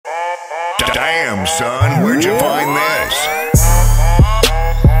Damn, son, where'd you find this?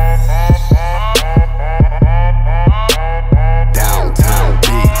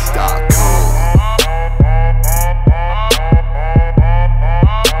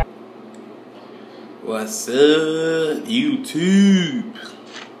 What's up, YouTube?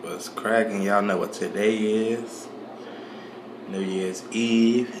 What's cracking? Y'all know what today is. New Year's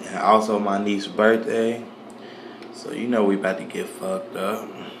Eve, and also my niece's birthday. So you know we about to get fucked up.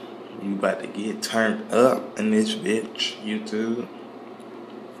 We about to get turned up in this bitch, YouTube.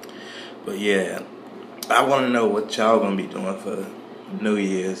 But yeah, I want to know what y'all gonna be doing for New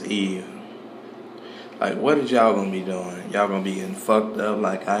Year's Eve. Like, what is y'all gonna be doing? Y'all gonna be getting fucked up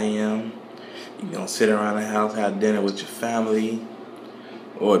like I am? You gonna sit around the house, have dinner with your family,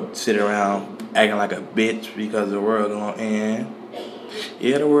 or sit around acting like a bitch because the world gonna end?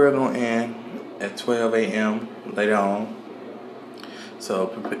 Yeah, the world gonna end at 12 a.m. later on.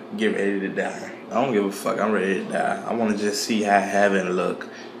 So get ready to die. I don't give a fuck. I'm ready to die. I want to just see how heaven look.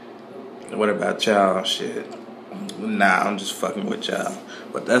 What about y'all? Shit. Nah, I'm just fucking with y'all.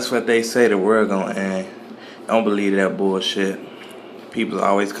 But that's what they say. The world gonna end. I don't believe that bullshit. People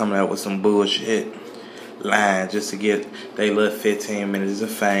always coming out with some bullshit lying just to get they little 15 minutes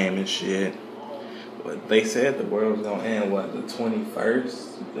of fame and shit. But they said the world was gonna end, what, the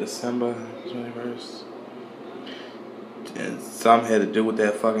 21st? December 21st? And something had to do with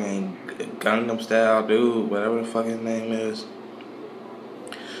that fucking Gundam style dude, whatever the fucking name is.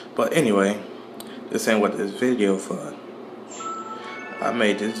 But anyway, this ain't what this video for. I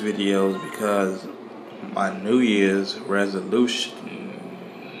made this video because my New Year's resolution.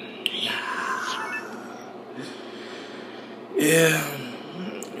 Yeah,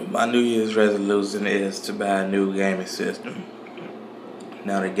 my New Year's resolution is to buy a new gaming system.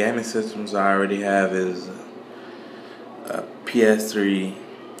 Now the gaming systems I already have is a PS3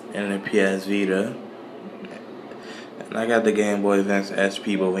 and a PS Vita. And I got the Game Boy Advance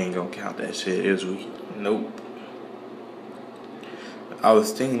SP, but we ain't gonna count that shit, is we? Nope. I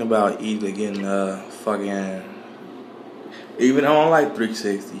was thinking about either getting a fucking, even though I don't like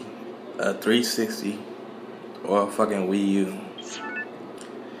 360, a 360 or a fucking Wii U.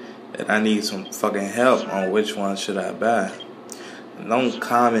 And I need some fucking help on which one should I buy. Don't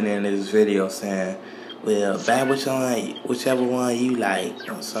comment in this video saying, well, buy whichever one you like,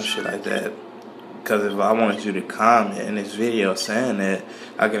 or some shit like that. Because if I wanted you to comment in this video saying that,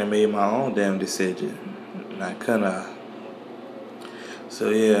 I could have made my own damn decision. And I couldn't. So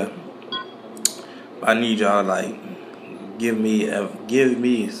yeah, I need y'all like give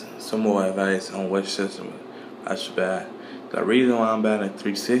me some more advice on which system I should buy. The reason why I'm buying a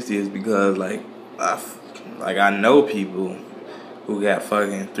 360 is because like I know people who got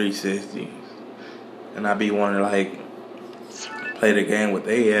fucking 360s, and I be wanting to like play the game with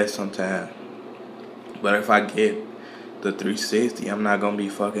their ass sometime. But if I get the 360, I'm not gonna be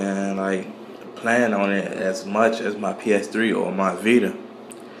fucking like playing on it as much as my PS3 or my Vita.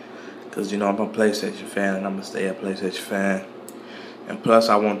 Cause you know I'm a PlayStation fan and I'm gonna stay a PlayStation fan. And plus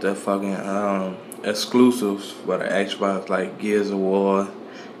I want the fucking exclusives for the Xbox, like Gears of War,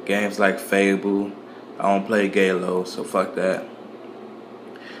 games like Fable. I don't play Halo, so fuck that.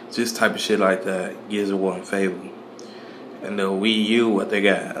 Just type of shit like that, Gears of War and Fable. And the Wii U, what they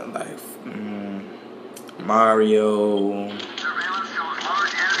got, like Mario.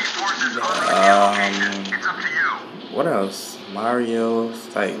 What else? Mario,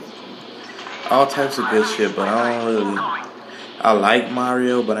 like all types of good shit, but I like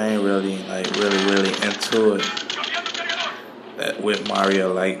Mario, but I ain't really really into it with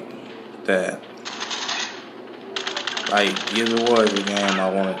Mario like that. Like Gears of War is a game I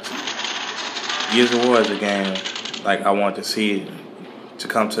wanted to. Gears of War is a game like I want to see to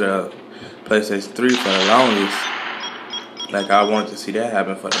come to the PlayStation 3 for the longest. Like I want to see that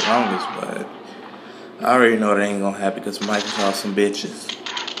happen for the longest, but I already know that ain't gonna happen because Microsoft some bitches.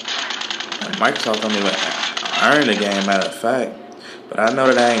 And Microsoft don't even earn the game, matter of fact. But I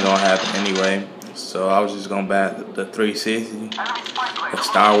know that ain't gonna happen anyway. So I was just gonna buy the 360, the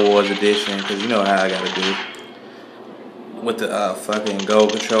Star Wars edition, because you know how I gotta do. With the fucking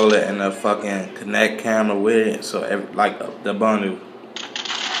Gold controller and the fucking Kinect camera with it. So like the bundle.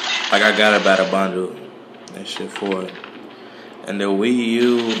 Like I gotta buy the bundle and shit for it. And the Wii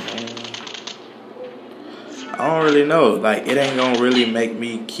U, I don't really know. Like, it ain't gonna really make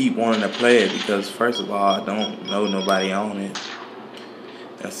me keep wanting to play it because, first of all, I don't know nobody on it.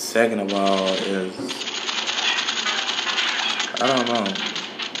 And second of all is, I don't know.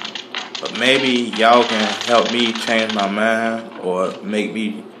 But maybe y'all can help me change my mind or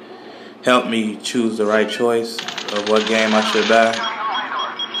help me choose the right choice of what game I should buy.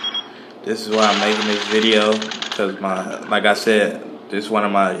 This is why I'm making this video, because like I said, this is one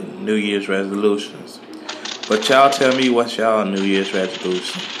of my New Year's resolutions. But y'all tell me, what's y'all New Year's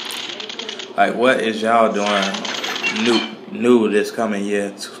resolution? Like, what is y'all doing new this coming year,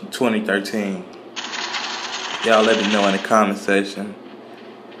 2013? Y'all let me know in the comment section.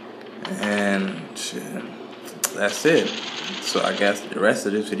 And shit, that's it. So I guess the rest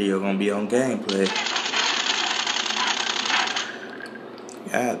of this video gonna be on gameplay.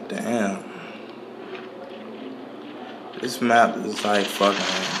 God damn. This map is like fucking,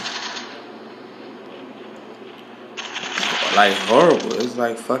 like horrible. It's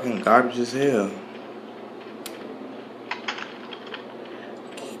like fucking garbage as hell.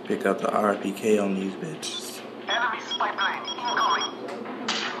 Pick up the RPK on these bitches. Enemy spy plane incoming.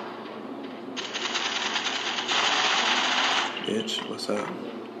 Bitch, what's up?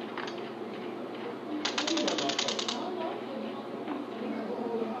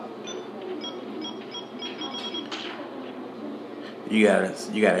 You got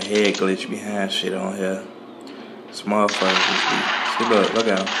a head glitch behind shit on here. Small fuckers just be. See, look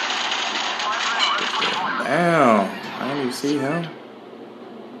at him. Damn, I didn't even see him.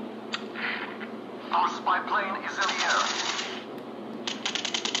 Our spy plane is in the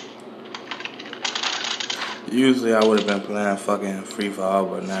air. Usually I would have been playing fucking free for all,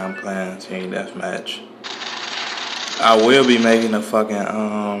 but now I'm playing Team Deathmatch. I will be making a fucking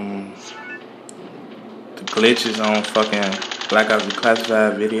the glitches on fucking Black Ops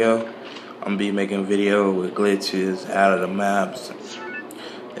Declassified video. I'm gonna be making video with glitches out of the maps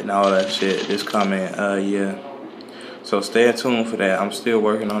and all that shit this coming year. So stay tuned for that. I'm still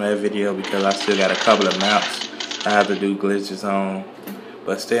working on that video because I still got a couple of maps I have to do glitches on.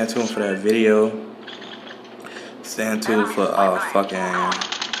 But stay tuned for that video. Stay tuned for fucking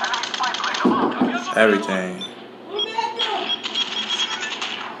everything.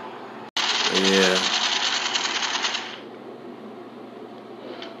 Yeah.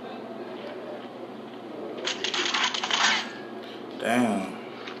 Damn.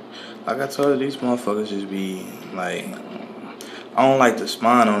 Like I told you, these motherfuckers just be like, I don't like to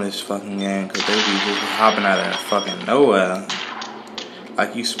spawn on this fucking game because they be just hopping out of fucking nowhere.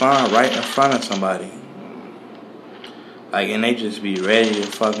 Like you spawn right in front of somebody. Like, and they just be ready to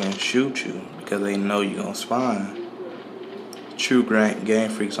fucking shoot you because they know you gonna spawn. True game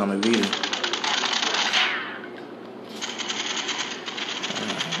freaks on the Vita.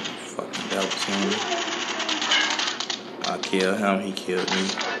 Fucking double team. I killed him, he killed me.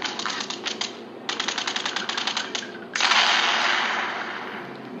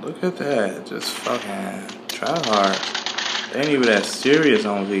 Look at that, just fucking try hard. They ain't even that serious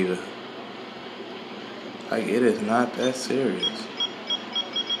on Vita. Like, it is not that serious.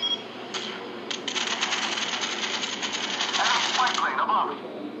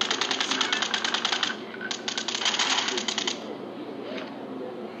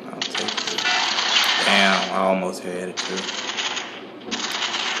 I'll take it. Damn, I almost had it too.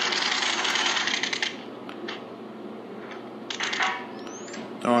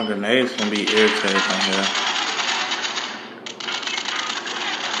 Throwing grenades can be irritating on here.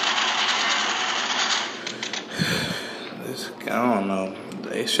 I don't know.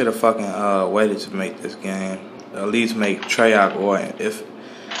 They should have fucking waited to make this game. At least make Treyarch or if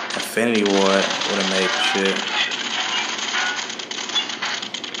Infinity Ward would have made shit.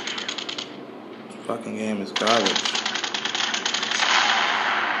 This fucking game is garbage.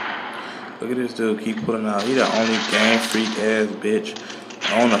 Look at this dude keep pulling out. He the only game freak ass bitch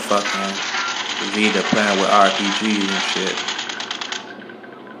on the fucking Vita playing with RPGs and shit.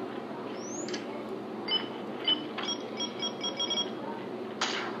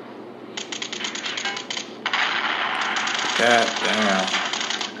 God damn.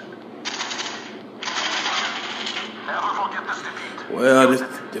 Well,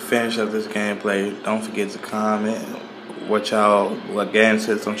 to finish up this gameplay, don't forget to comment what game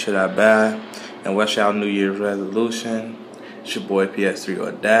system should I buy, and what's y'all New Year's resolution. It's your boy PS3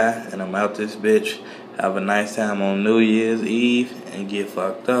 or die, and I'm out this bitch. Have a nice time on New Year's Eve and get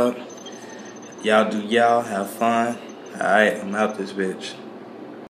fucked up. Y'all do y'all, have fun. Alright, I'm out this bitch.